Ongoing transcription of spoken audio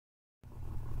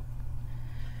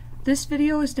This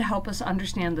video is to help us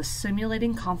understand the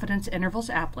Simulating Confidence Intervals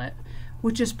applet,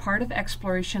 which is part of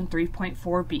Exploration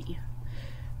 3.4b.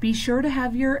 Be sure to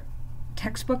have your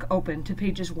textbook open to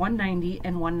pages 190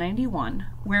 and 191,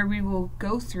 where we will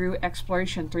go through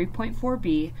Exploration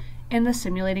 3.4b and the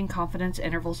Simulating Confidence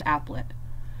Intervals applet.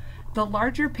 The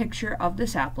larger picture of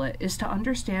this applet is to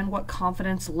understand what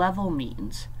confidence level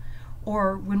means,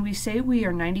 or when we say we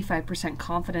are 95%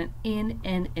 confident in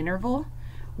an interval,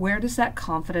 where does that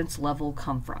confidence level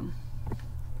come from?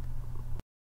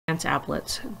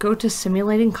 Applets. Go to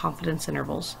Simulating Confidence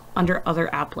Intervals under Other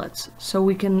Applets so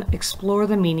we can explore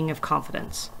the meaning of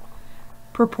confidence.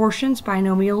 Proportions,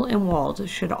 binomial, and walled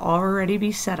should already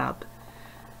be set up.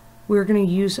 We're going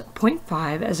to use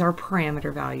 0.5 as our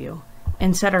parameter value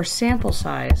and set our sample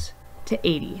size to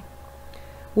 80.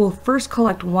 We'll first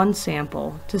collect one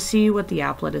sample to see what the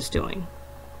applet is doing.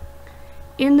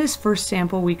 In this first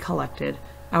sample we collected,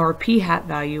 our p-hat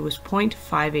value was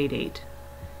 0.588,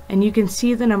 and you can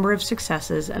see the number of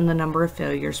successes and the number of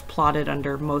failures plotted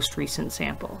under most recent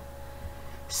sample.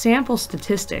 Sample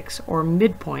statistics, or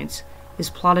midpoints, is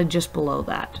plotted just below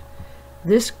that.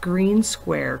 This green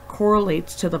square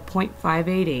correlates to the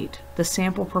 0.588, the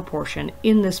sample proportion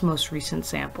in this most recent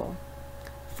sample.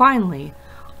 Finally,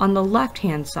 on the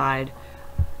left-hand side,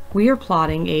 we are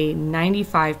plotting a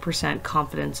 95%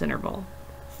 confidence interval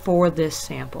for this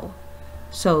sample.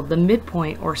 So the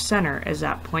midpoint or center is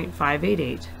at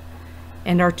 0.588,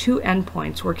 and our two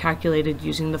endpoints were calculated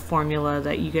using the formula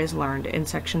that you guys learned in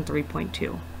section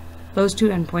 3.2. Those two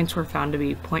endpoints were found to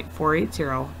be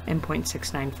 0.480 and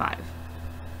 0.695.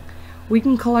 We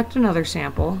can collect another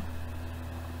sample,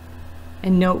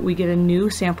 and note we get a new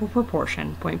sample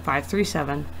proportion,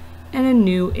 0.537, and a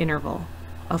new interval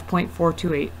of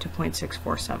 0.428 to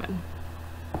 0.647.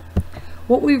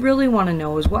 What we really want to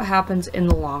know is what happens in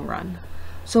the long run.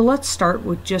 So let's start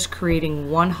with just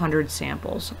creating 100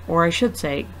 samples, or I should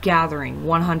say gathering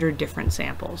 100 different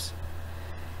samples.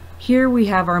 Here we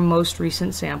have our most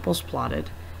recent samples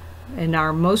plotted. In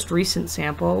our most recent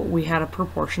sample we had a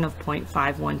proportion of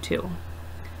 0.512.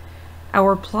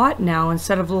 Our plot now,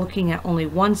 instead of looking at only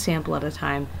one sample at a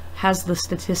time, has the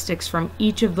statistics from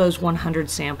each of those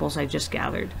 100 samples I just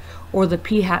gathered, or the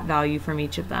p-hat value from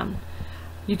each of them.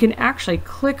 You can actually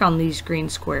click on these green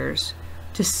squares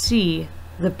to see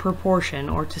the proportion,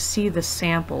 or to see the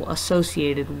sample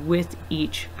associated with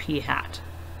each p-hat.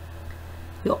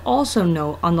 You'll also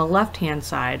note on the left hand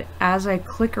side, as I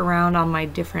click around on my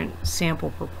different sample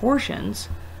proportions,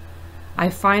 I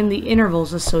find the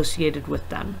intervals associated with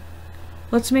them.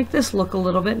 Let's make this look a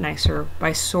little bit nicer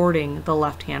by sorting the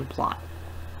left hand plot.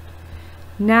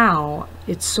 Now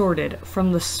it's sorted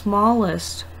from the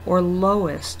smallest or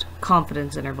lowest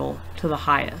confidence interval to the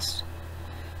highest.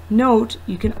 Note,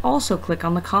 you can also click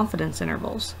on the confidence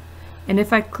intervals, and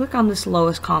if I click on this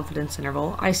lowest confidence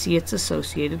interval, I see it's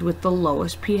associated with the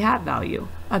lowest p-hat value,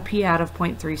 a p-hat of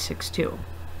 0.362.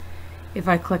 If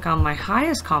I click on my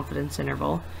highest confidence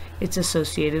interval, it's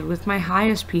associated with my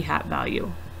highest p-hat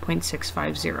value,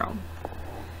 0.650.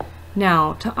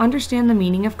 Now, to understand the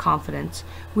meaning of confidence,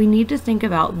 we need to think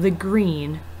about the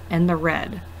green and the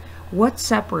red. What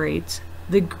separates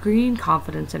the green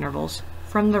confidence intervals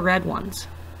from the red ones?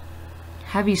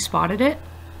 Have you spotted it?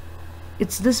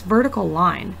 It's this vertical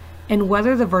line, and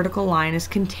whether the vertical line is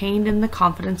contained in the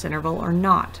confidence interval or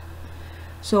not.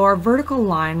 So our vertical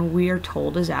line, we are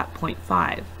told, is at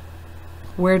 0.5.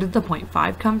 Where did the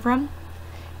 0.5 come from?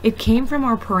 It came from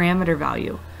our parameter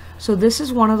value. So this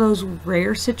is one of those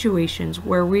rare situations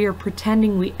where we are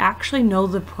pretending we actually know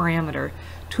the parameter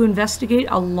to investigate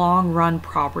a long-run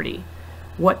property.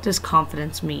 What does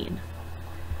confidence mean?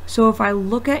 So if I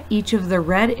look at each of the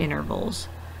red intervals,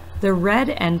 the red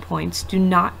endpoints do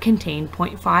not contain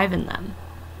 0.5 in them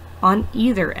on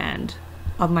either end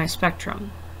of my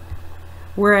spectrum,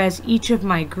 whereas each of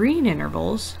my green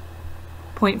intervals,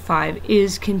 0.5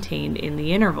 is contained in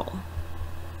the interval.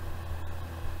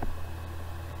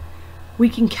 We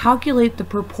can calculate the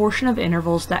proportion of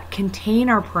intervals that contain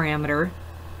our parameter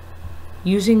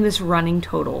using this running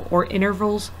total, or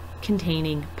intervals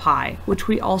containing pi, which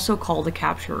we also call the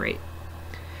capture rate.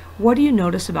 What do you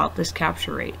notice about this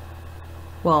capture rate?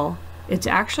 Well, it's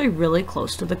actually really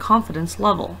close to the confidence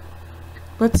level.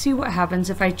 Let's see what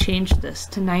happens if I change this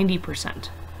to 90%.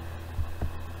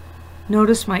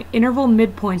 Notice my interval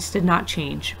midpoints did not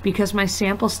change because my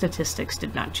sample statistics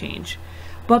did not change,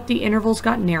 but the intervals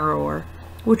got narrower,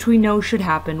 which we know should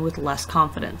happen with less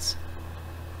confidence.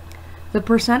 The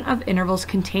percent of intervals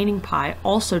containing pi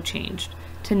also changed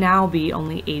to now be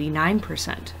only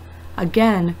 89%.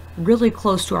 Again, really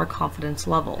close to our confidence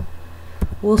level.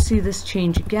 We'll see this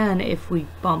change again if we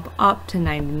bump up to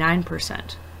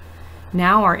 99%.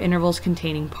 Now our intervals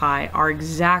containing pi are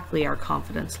exactly our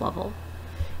confidence level.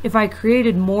 If I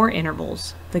created more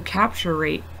intervals, the capture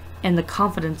rate and the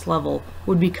confidence level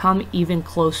would become even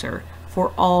closer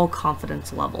for all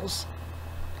confidence levels.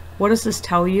 What does this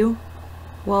tell you?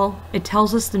 Well, it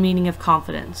tells us the meaning of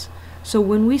confidence. So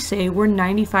when we say we're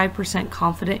 95%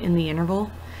 confident in the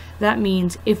interval, that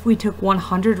means if we took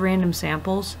 100 random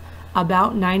samples,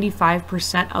 about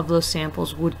 95% of those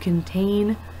samples would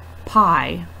contain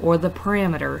pi, or the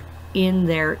parameter, in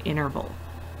their interval.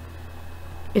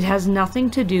 It has nothing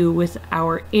to do with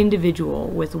our individual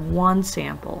with one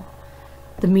sample.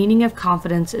 The meaning of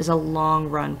confidence is a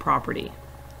long-run property.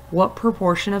 What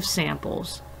proportion of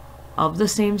samples of the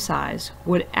same size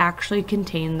would actually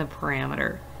contain the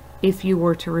parameter if you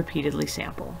were to repeatedly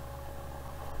sample?